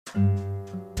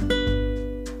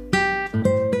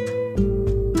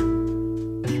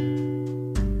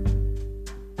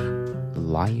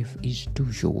Life is too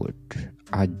short,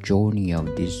 a journey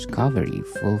of discovery,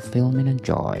 fulfillment, and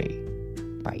joy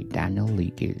by Daniel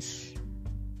Leakes.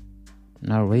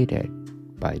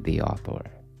 Narrated by the author.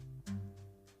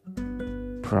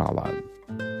 Prologue.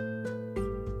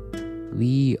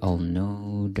 We all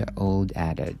know the old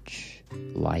adage,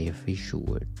 life is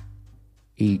short.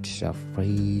 It's a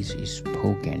phrase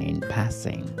spoken in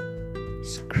passing,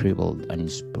 scribbled on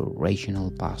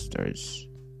inspirational posters,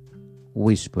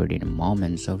 whispered in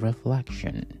moments of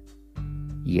reflection.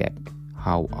 Yet,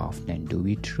 how often do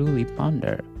we truly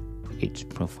ponder its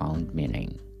profound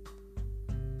meaning?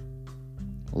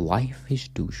 Life is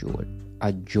too short,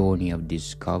 a journey of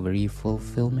discovery,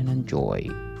 fulfillment, and joy,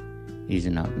 is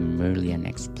not merely an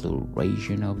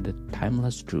exploration of the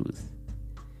timeless truth.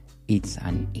 It's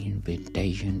an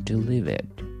invitation to live it.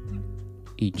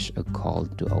 It's a call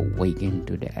to awaken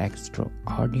to the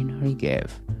extraordinary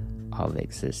gift of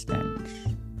existence,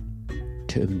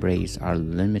 to embrace our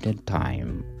limited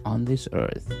time on this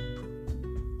earth,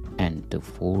 and to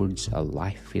forge a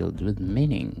life filled with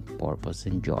meaning, purpose,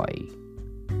 and joy.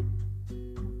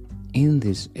 In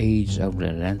this age of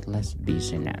relentless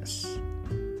busyness,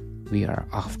 we are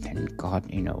often caught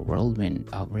in a whirlwind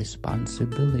of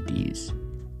responsibilities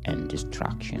and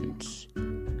distractions,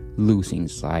 losing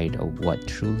sight of what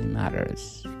truly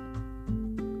matters.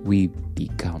 We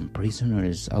become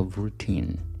prisoners of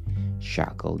routine,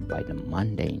 shackled by the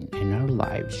mundane, and our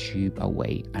lives slip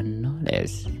away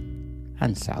unnoticed,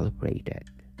 uncelebrated.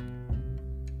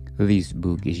 This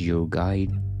book is your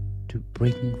guide to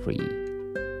breaking free.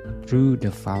 Through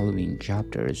the following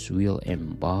chapters, we'll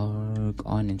embark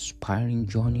on an inspiring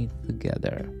journey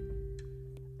together.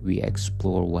 We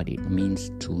explore what it means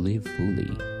to live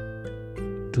fully,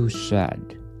 to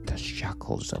shed the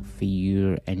shackles of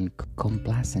fear and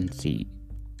complacency,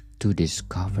 to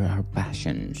discover our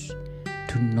passions,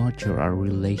 to nurture our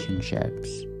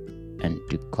relationships, and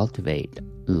to cultivate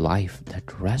a life that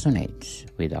resonates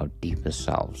with our deepest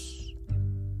selves.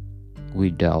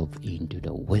 We delve into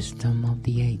the wisdom of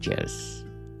the ages,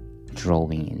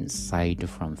 drawing insight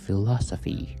from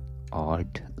philosophy,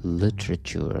 art,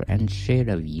 literature, and shade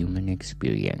of human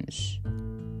experience.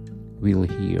 We'll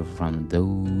hear from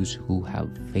those who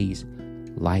have faced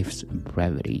life's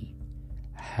brevity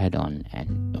head-on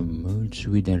and emerged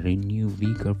with a renewed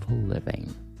vigor for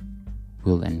living.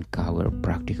 We'll uncover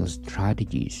practical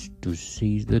strategies to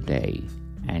seize the day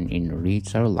and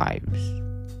enrich our lives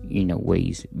in a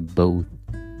ways both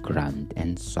grand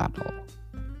and subtle.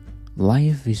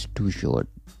 Life is too short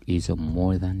is a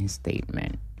more than a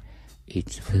statement.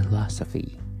 It's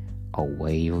philosophy, a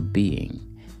way of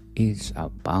being. It's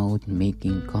about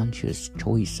making conscious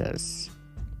choices,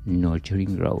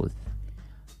 nurturing growth,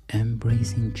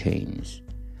 embracing change,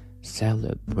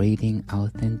 celebrating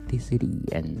authenticity,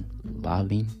 and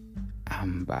loving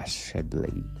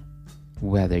ambassadorly.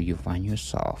 Whether you find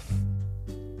yourself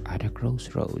at a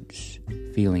crossroads,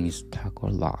 feeling stuck or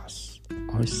lost,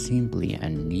 or simply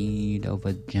in need of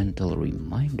a gentle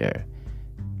reminder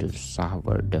to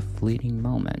savor the fleeting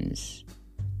moments,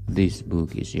 this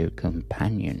book is your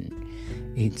companion.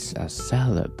 It's a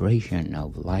celebration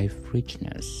of life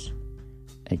richness,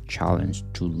 a challenge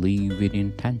to live with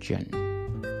intention,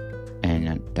 and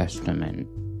a testament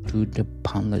to the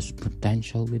boundless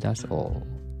potential with us all.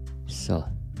 So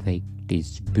take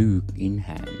this book in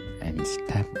hand and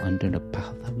step onto the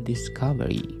path of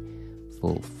discovery,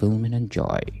 fulfillment, and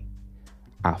joy.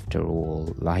 After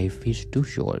all, life is too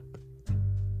short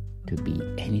to be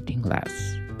anything less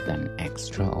than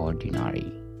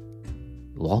extraordinary.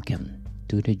 Welcome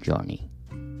to the journey.